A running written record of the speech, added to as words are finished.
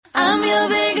your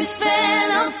biggest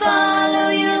fan. I'll follow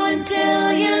you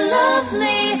until you love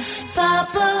me.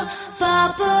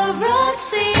 Paparazzi.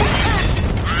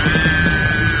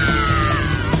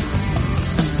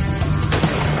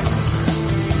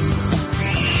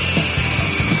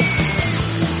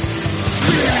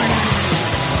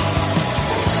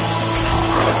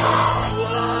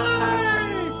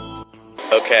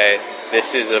 Okay,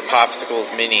 this is a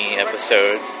Popsicles mini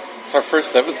episode. It's our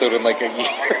first episode in like a year.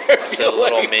 It's a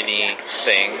little mini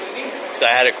thing. So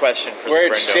I had a question for We're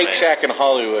the at Brendo Shake man. Shack in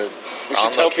Hollywood. We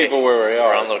should tell people where we We're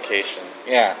are. on location.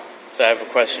 Yeah. So I have a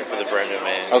question for the Brendo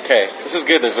man. Okay. This is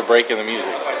good. There's a break in the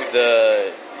music.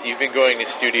 You've been going to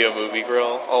Studio Movie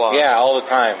Grill a lot. Yeah, all the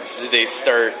time. Did they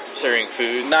start serving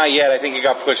food? Not yet. I think it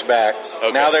got pushed back.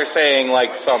 Okay. Now they're saying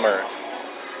like summer.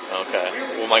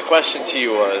 Okay. Well, my question to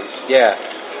you was, Yeah.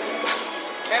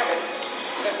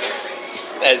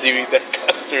 as you eat that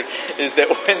custard, is that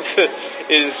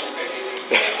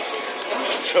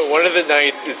so one of the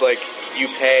nights is like, you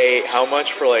pay how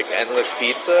much for like endless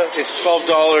pizza? It's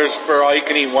 $12 for all you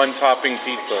can eat one topping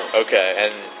pizza. Okay,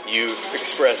 and you've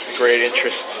expressed great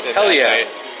interest in Hell that yeah. night.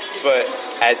 But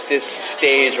at this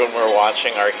stage when we're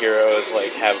watching our heroes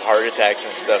like have heart attacks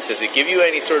and stuff, does it give you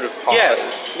any sort of pause?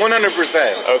 Yes,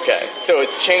 100%. Okay, so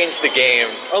it's changed the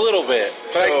game. A little bit.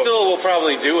 But I still will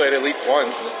probably do it at least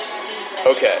once.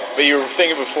 Okay, but you were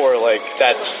thinking before like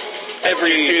that's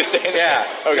Every Tuesday. Yeah.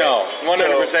 Okay. No.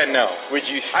 100% no. Would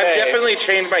you say I've definitely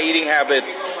changed my eating habits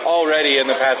already in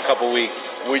the past couple weeks.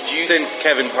 Would you since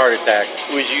Kevin's heart attack?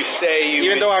 Would you say you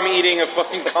even though I'm eating a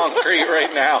fucking concrete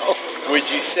right now? Would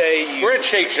you say you We're at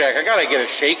Shake Shack. I gotta get a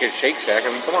shake at Shake Shack.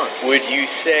 I mean, come on. Would you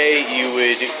say you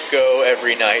would go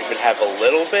every night but have a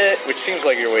little bit, which seems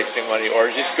like you're wasting money,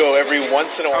 or just go every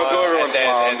once in a while? I'll go every once in a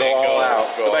while and go all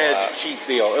out. It'll be a cheat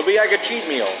meal. It'll be like a cheat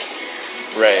meal.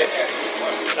 Right.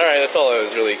 Alright, that's all I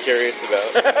was really curious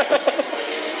about.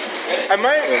 I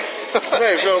might.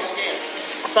 Okay, so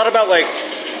I thought about like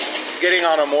getting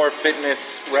on a more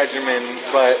fitness regimen,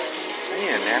 but I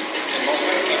need a napkin.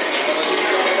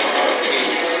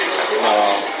 No,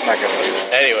 I'm not gonna do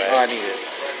that. Anyway. Oh, I need it.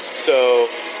 So,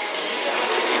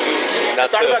 I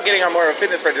thought about getting on more of a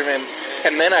fitness regimen,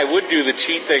 and then I would do the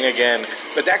cheat thing again,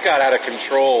 but that got out of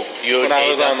control you when I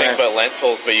was ate on nothing that. but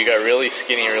lentils, but you got really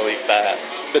skinny really fast.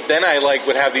 But then I like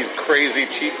would have these crazy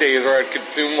cheat days where I'd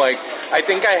consume like I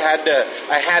think I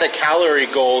had a calorie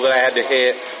goal that I had to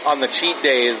hit on the cheat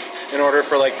days in order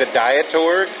for like the diet to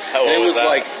work. How and old was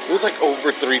that? It was like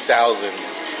over 3,000.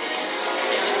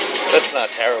 That's not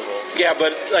terrible. Yeah,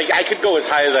 but like I could go as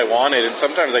high as I wanted, and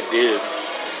sometimes I did.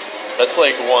 That's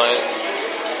like one.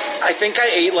 I think I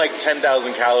ate like 10,000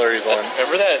 calories once.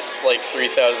 Remember that like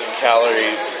 3,000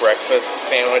 calorie breakfast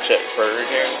sandwich at Burger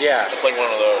King? Yeah. It's like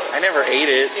one of those. I never ate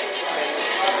it.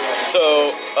 So,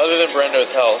 other than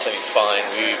Brendo's health, and he's fine,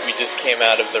 we just came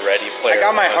out of the Ready Player I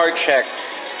got my One. heart checked.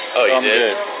 Oh, so you I'm did?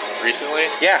 good. Recently?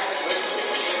 Yeah.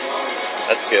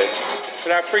 That's good.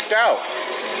 But I freaked out.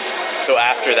 So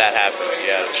after that happened,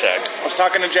 you had to check. I was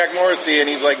talking to Jack Morrissey, and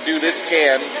he's like, "Do this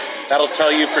scan. That'll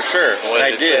tell you for sure." What and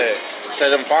I did did. it It said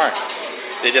I'm fine.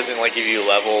 It doesn't like give you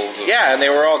levels of... Yeah, and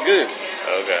they were all good.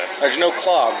 Okay. There's no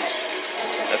clogs.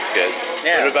 That's good.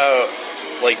 Yeah. What about,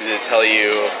 like, did it tell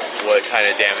you what kind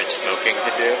of damage smoking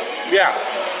could do? Yeah.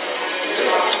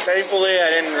 Thankfully, I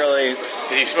didn't really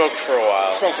Because you smoked for a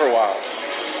while. smoke for a while.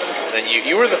 And then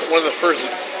you were one of the first...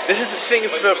 This is the thing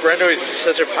about Brendo, he's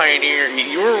such a pioneer.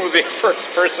 You were the first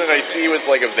person I see with,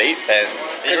 like, a vape pen.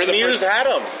 You were Because the Muse first... had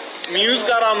them. Muse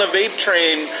got on the vape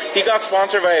train. He got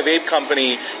sponsored by a vape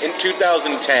company in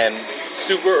 2010,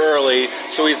 super early.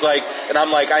 So he's like, and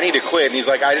I'm like, I need to quit. And he's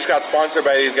like, I just got sponsored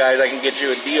by these guys. I can get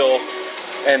you a deal.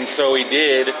 And so he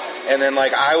did. And then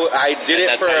like I did And it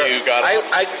that's for. how you got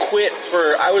I quit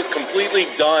for. I was completely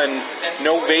done.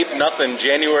 No vape, nothing.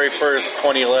 January 1st,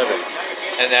 2011.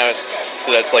 And now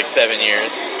that's like 7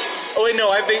 years. Oh wait, no,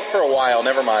 I vaped for a while.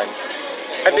 Never mind.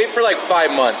 I vaped for like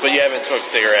 5 months. But you haven't smoked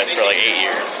cigarettes for like 8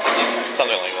 years.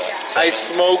 Something like that. I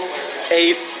smoked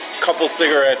a couple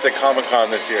cigarettes at Comic-Con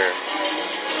this year.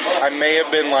 I may have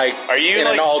been like Are you in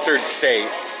like, an altered state.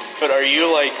 But are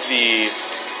you like the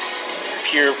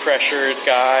peer pressured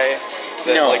guy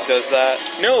that No. like does that?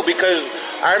 No, because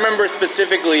I remember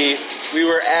specifically we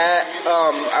were at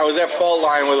I was at Fault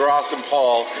Line with Ross and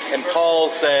Paul, and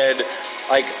Paul said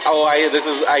like, "Oh,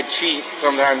 I cheat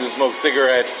sometimes to smoke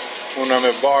cigarettes when I'm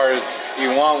at bars. Do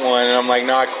you want one?" And I'm like,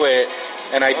 "No, I quit."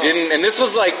 And I didn't. And this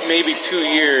was like maybe 2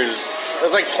 years. It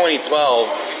was like 2012,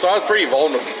 so I was pretty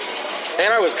vulnerable,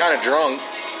 and I was kind of drunk,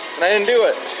 and I didn't do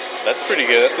it. That's pretty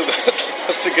good.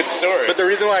 That's a good story. But the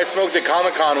reason why I smoked at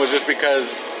Comic-Con was just because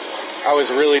I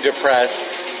was really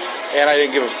depressed, and I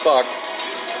didn't give a fuck.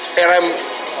 And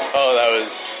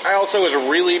I also was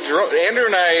really drunk. Andrew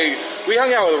and I, we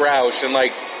hung out with Roush, and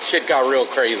like shit got real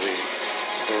crazy.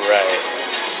 Right.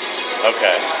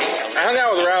 Okay. I hung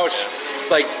out with Roush.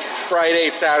 It's like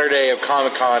Friday, Saturday of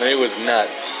Comic-Con, and it was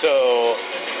nuts. So,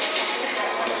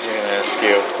 what was I going to ask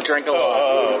you? Drank a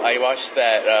lot. I watched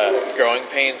that Growing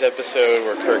Pains episode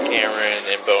where Kirk Cameron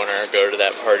and Boner go to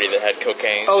that party that had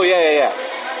cocaine. Oh, yeah.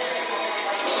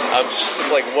 I'm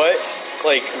just like, what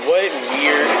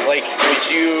weird, like, would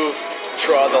you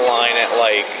draw the line at,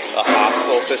 like, a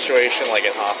hostel situation, like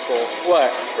in Hostel?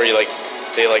 What? Where you, like,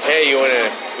 they like, hey,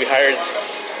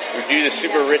 we do the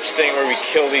super rich thing where we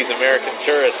kill these American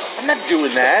tourists. I'm not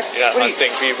doing that. You're not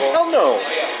hunting people? Hell no.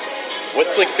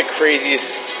 What's, like, the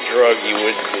craziest drug you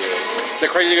wouldn't do?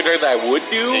 The craziest drug that I would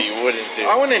do? That you wouldn't do?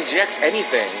 I wouldn't inject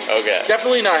anything. Okay.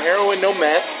 Definitely not heroin, no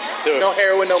meth. So no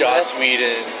heroin, no meth. Joss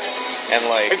Whedon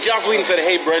and, like... If Joss Whedon said,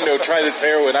 hey, Brendo, try this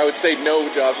heroin, I would say, no,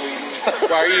 Joss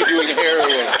Whedon. Why are you doing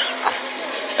heroin?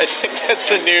 I think that's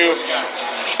a new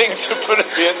thing to put at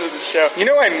the end of the show. You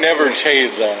know I never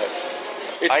changed that.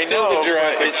 It's still the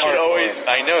Jurassic Park one.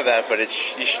 I know that, but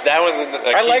that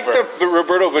one's I like the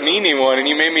Roberto Benigni one, and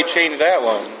you made me change that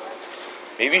one.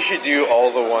 Maybe you should do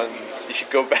all the ones. You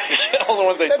should go back all the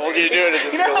ones I told you to do.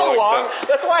 And you know how long?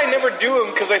 That's why I never do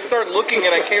them, because I start looking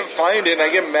and I can't find it, and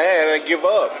I get mad and I give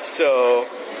up. So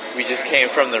we just came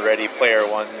from the Ready Player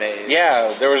One maze.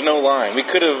 Yeah, there was no line. We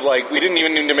could have we didn't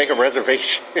even need to make a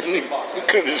reservation. We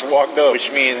could have just walked up.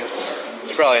 Which means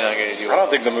it's probably not going to do well. I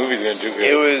don't think the movie's going to do good.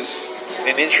 It was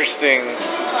an interesting...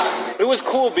 It was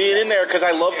cool being in there because I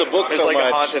love the book so much. It was like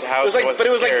a haunted house. It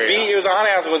was a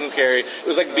haunted house. It wasn't scary. It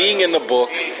was like being in the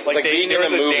book. It was like being in the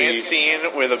movie. There was a dance scene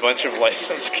with a bunch of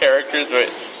licensed characters, but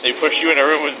they push you in a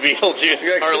room with Beetlejuice,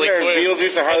 Harley Quinn,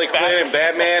 Beetlejuice and Harley Quinn and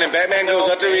Batman. And Batman goes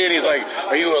up to me and he's like,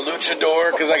 "Are you a luchador?"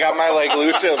 Because I got my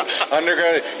lucha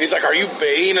underground. And he's like, "Are you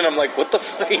Bane?" And I'm like, "What the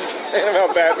fuck are you saying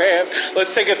about Batman?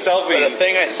 Let's take a selfie." But the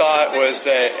thing I thought was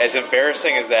that as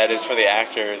embarrassing as that is for the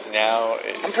actors, now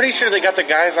I'm pretty sure they got the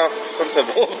guys off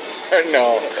Sunset Boulevard.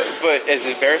 No. But as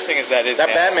embarrassing as that is, that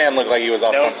Batman looked like he was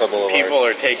off Sunset Boulevard. People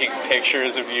are taking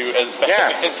pictures of you as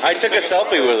Batman. Yeah, I took a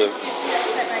selfie with him.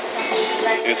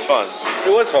 It was fun.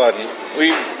 It was fun.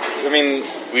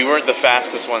 We weren't the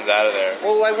fastest ones out of there.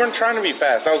 Well, I weren't trying to be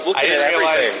fast. I was looking at everything.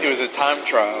 I didn't realize it was a time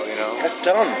trial, you know? That's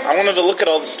dumb. I wanted to look at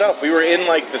all the stuff. We were in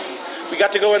this. We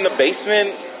got to go in the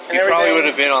basement. And you probably would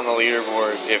have been on the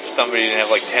leaderboard if somebody didn't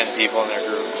have 10 people in their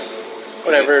group.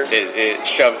 Whatever. It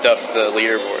shoved up the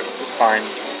leaderboard. It's fine.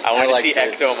 I wanted to see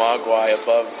Ecto Mogwai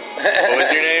above. What was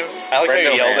your name? I like how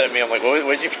you yelled at me. I'm like, what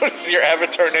did you put as your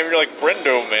avatar name? You're like,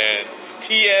 Brendo Man.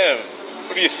 TM.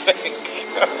 What do you think?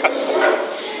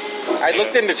 I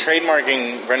looked into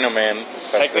trademarking Brendo Man.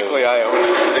 Technically, I own it.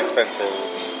 It's expensive.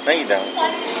 No, you don't.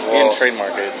 You didn't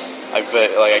trademark it. I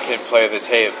bet, I can play the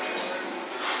tape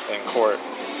in court.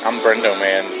 I'm Brendo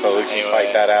Man, so we can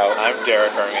fight that out. I'm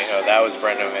Derek Armijo. That was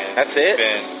Brendo Man. That's it?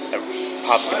 It's been a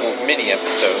Popsicles mini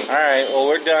episode. Alright, well,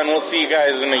 we're done. We'll see you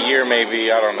guys in a year, maybe.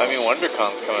 I don't know. I mean,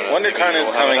 WonderCon's coming up. WonderCon is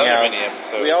coming out.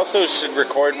 We also should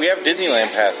record. We have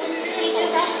Disneyland passes.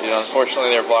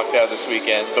 Unfortunately, they're blocked out this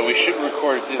weekend, but we should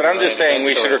record at Disneyland. But I'm just saying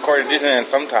we should record at Disneyland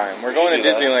sometime. We're going to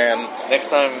Disneyland.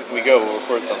 Next time we go, we'll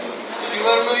record something. Did you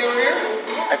let them know you were here?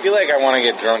 I feel like I want to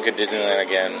get drunk at Disneyland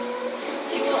again.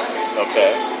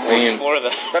 Okay. We'll explore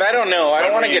that. But I don't know. I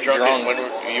don't want to get drunk.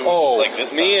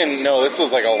 This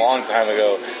was like a long time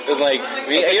ago. It was like, have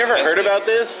you ever heard about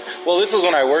this? Well, this was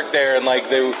when I worked there, and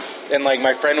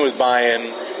my friend was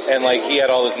buying, and he had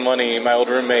all this money, my old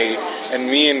roommate, and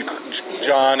me and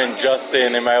John and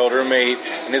Justin and my old roommate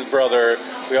and his brother,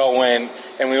 we all went,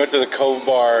 and we went to the Cove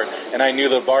Bar, and I knew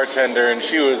the bartender, and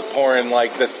she was pouring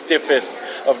the stiffest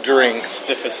of drinks.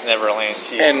 Stiffest Neverland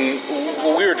tea.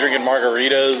 And we were drinking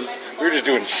margaritas, we were just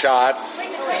doing shots,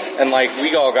 and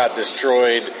we all got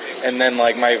destroyed, and then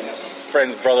my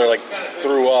friend's brother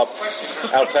threw up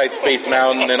outside Space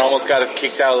Mountain and almost got us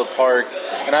kicked out of the park.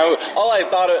 And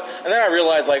then I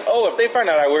realized if they find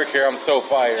out I work here, I'm so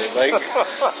fired.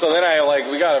 So then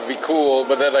we gotta be cool,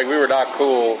 but then we were not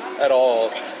cool at all.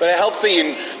 But it helps that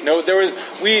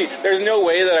there's no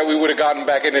way that we would have gotten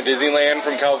back into Disneyland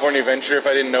from California Adventure if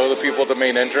I didn't know the people at the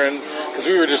main entrance, because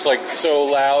we were just so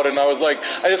loud, and I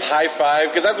just high five,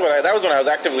 because that was when I was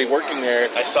actively working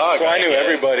there. I saw so I knew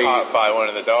everybody. Caught by one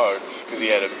of the dogs because he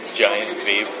had a giant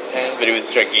vape pen, but it was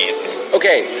gigantic.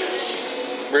 Okay.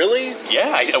 Really?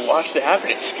 Yeah, I watched it happen.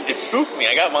 It spooked me.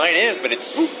 I got mine in, but it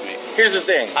spooked me. Here's the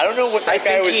thing. I don't know what that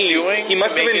guy was doing. He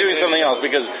must have been doing something else,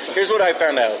 because here's what I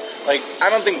found out. I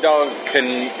don't think dogs can,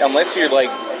 unless you're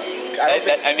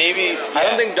I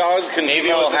don't think dogs can maybe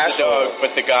smell it wasn't hash the dog, oil.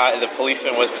 but the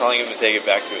policeman was telling him to take it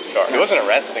back to his car. He wasn't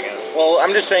arresting him. Well,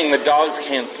 I'm just saying the dogs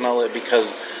can't smell it because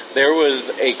there was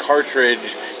a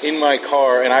cartridge in my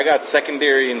car, and I got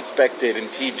secondary inspected in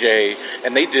TJ,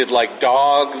 and they did like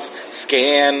dogs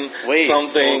scan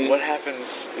something. So what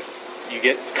happens if you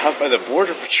get caught by the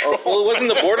Border Patrol? Well, it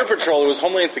wasn't the Border Patrol, it was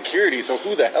Homeland Security, so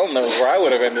who the hell knows where I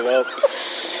would have ended up.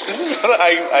 This is what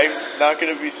I'm not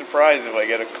going to be surprised if I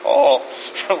get a call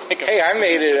from like a... Hey, I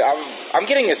made it. I'm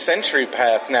getting a Sentry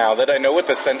Pass now that I know what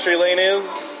the Sentry Lane is.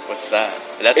 What's that?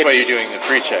 That's why you're doing the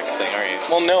pre-check thing, aren't you?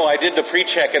 Well, no, I did the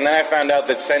pre-check, and then I found out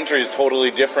that Sentry is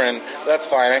totally different. That's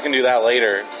fine, I can do that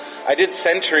later. I did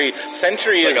Sentry.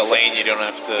 Sentry is like a lane you don't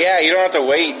have to... Yeah, you don't have to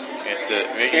wait.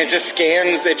 It just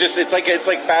scans. It's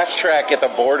like fast track at the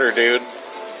border, dude.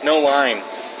 No line.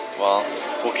 Well,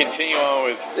 we'll continue on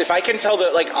with... If I can tell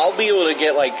that, like, I'll be able to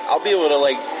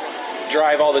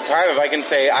drive all the time. If I can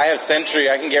say, I have Sentry,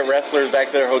 I can get wrestlers back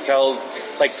to their hotels,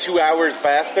 like, 2 hours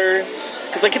faster.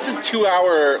 Because, like, it's a 2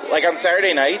 hour, like, on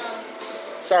Saturday nights.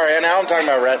 Sorry, now I'm talking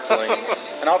about wrestling.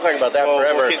 And I'll talk about that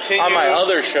forever. On my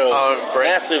other show,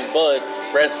 Massive Buds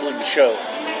Wrestling Show.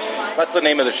 That's the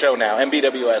name of the show now,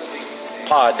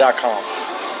 mbwspod.com.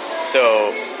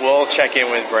 So, we'll check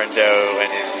in with Brendo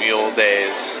and his mule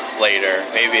days later.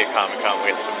 Maybe at Comic-Con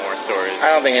we'll get some more stories. I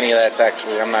don't think any of that's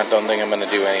actually, don't think I'm going to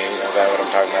do any of that, what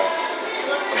I'm talking about.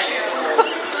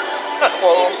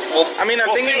 I'm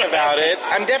thinking about it.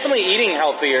 I'm definitely eating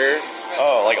healthier.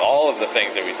 Oh, like all of the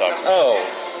things that we talked about. Oh,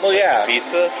 well, yeah.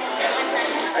 Pizza?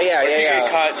 Yeah. If you get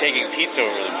caught taking pizza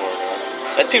over the border,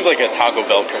 that seems like a Taco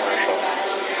Bell commercial.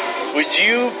 Would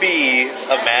you be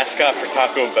a mascot for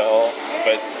Taco Bell,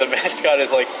 but the mascot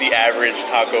is like the average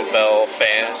Taco Bell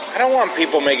fan? I don't want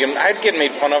people I'd get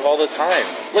made fun of all the time.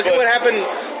 Look at what happened.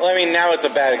 Well, I mean, now it's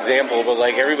a bad example, but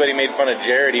like everybody made fun of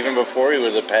Jared even before he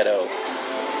was a pedo.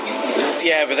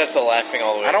 Yeah, but that's a laughing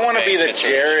all the way. I don't want to be the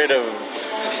Jared of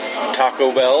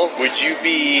Taco Bell. Would you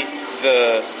be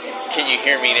the Can You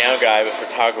Hear Me Now guy, but for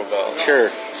Taco Bell?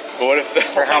 Sure. But what if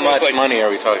for how much money are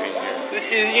we talking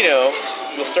here? You know,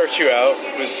 we'll start you out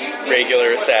with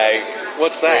regular SAG.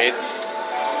 What's that? Rates.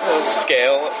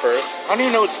 Scale at first. I don't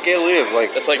even know what scale is.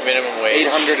 Like that's like minimum wage.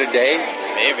 800 a day?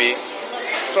 Maybe.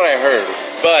 That's what I heard.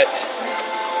 But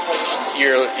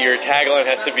your tagline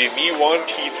has to be "Me want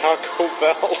Taco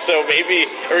Bell." So maybe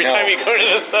every time you go to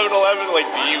the 7-Eleven, like,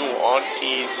 do you want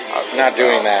Taco Bell? Not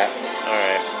doing that. All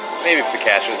right. Maybe if the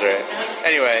cash was right.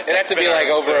 Anyway, it has to be like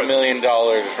over $1 million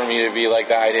for me to be like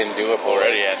that. I didn't do it for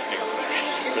already asking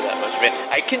for that much. Man,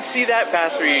 I can see that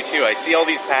path for you too. I see all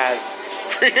these paths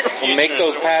for your future. Well, make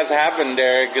those paths happen,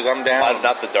 Derek, because I'm down.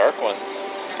 Not the dark ones.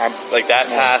 Like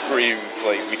that path where you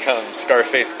like become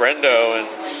Scarface Brendo, and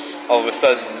all of a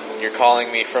sudden you're calling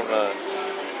me from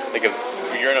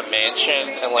you're in a mansion,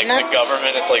 and like the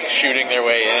government is like shooting their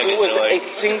way in. It was a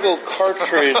single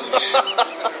cartridge.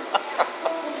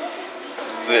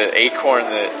 It's the acorn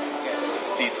that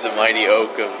seeds the mighty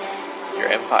oak of your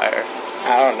empire.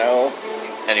 I don't know.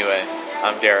 Anyway,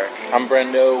 I'm Derek. I'm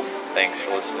Brendo. Thanks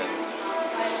for listening.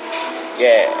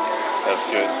 Yeah. That was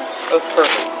good. That was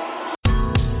perfect.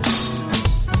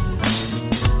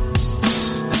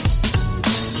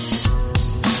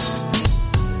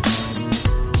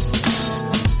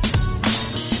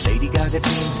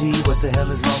 TNT, what the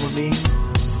hell is wrong with me?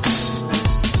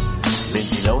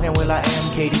 Lindsay Lohan, Will I Am,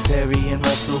 Katy Perry, and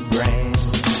Russell Brand.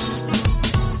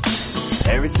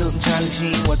 Paris Hilton, Charlie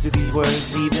Sheen, what do these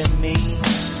words even mean?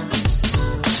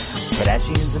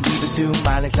 Kardashians and Bieber too,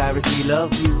 Miley Cyrus, we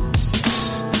love you.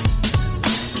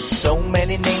 So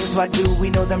many names, why do we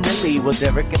know them really? Well,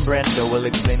 Derek and Brendo will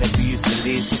explain it to you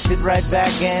silly. So sit right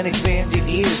back and expand your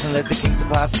ears and let the kings of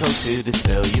pop culture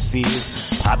dispel your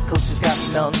fears. Pop culture's got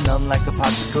me numb like a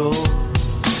popsicle.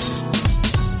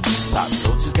 Pop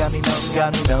culture's got me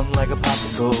numb like a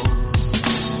popsicle.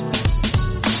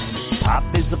 Pop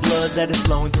is the blood that is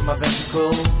flowing through my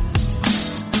ventricles.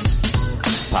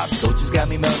 Pop culture's got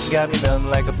me numb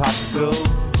like a popsicle.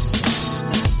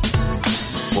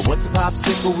 Well, what's a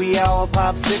popsicle? We all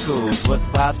popsicles. What's a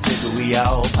popsicle? We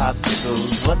all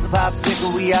popsicles. What's a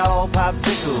popsicle? We all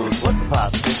popsicles. What's a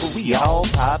popsicle? We all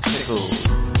popsicles.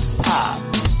 Pop.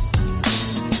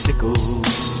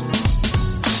 Sickles.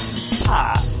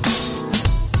 Pop.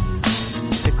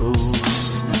 Sickles.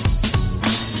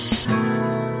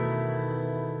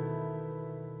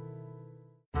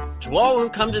 To all who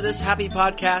come to this happy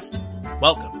podcast,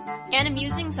 welcome. And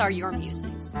musings are your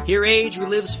musings. Here age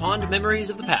relives fond memories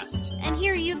of the past. And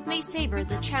here youth may savor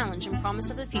the challenge and promise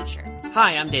of the future.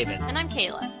 Hi, I'm David. And I'm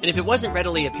Kayla. And if it wasn't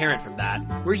readily apparent from that,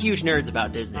 we're huge nerds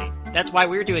about Disney. That's why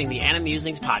we're doing the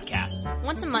Animusings podcast.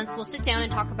 Once a month, we'll sit down and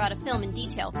talk about a film in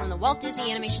detail from the Walt Disney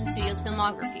Animation Studios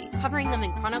filmography, covering them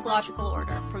in chronological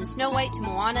order, from Snow White to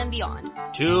Moana and beyond.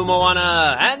 To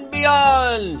Moana and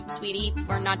beyond! Sweetie,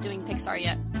 we're not doing Pixar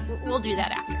yet. We'll do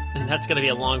that after. And that's gonna be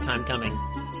a long time coming.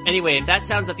 Anyway, if that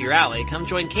sounds up your alley, come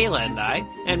join Kayla and I,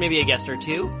 and maybe a guest or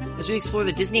two, as we explore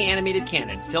the Disney animated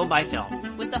canon, film by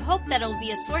film. With the hope that it'll be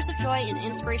a source of joy and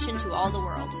inspiration to all the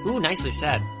world. Ooh, nicely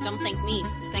said. Don't thank me,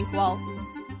 thank Walt.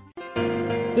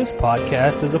 This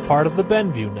podcast is a part of the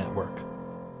Benview Network.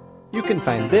 You can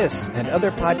find this and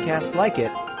other podcasts like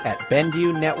it at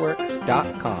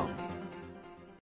BenviewNetwork.com.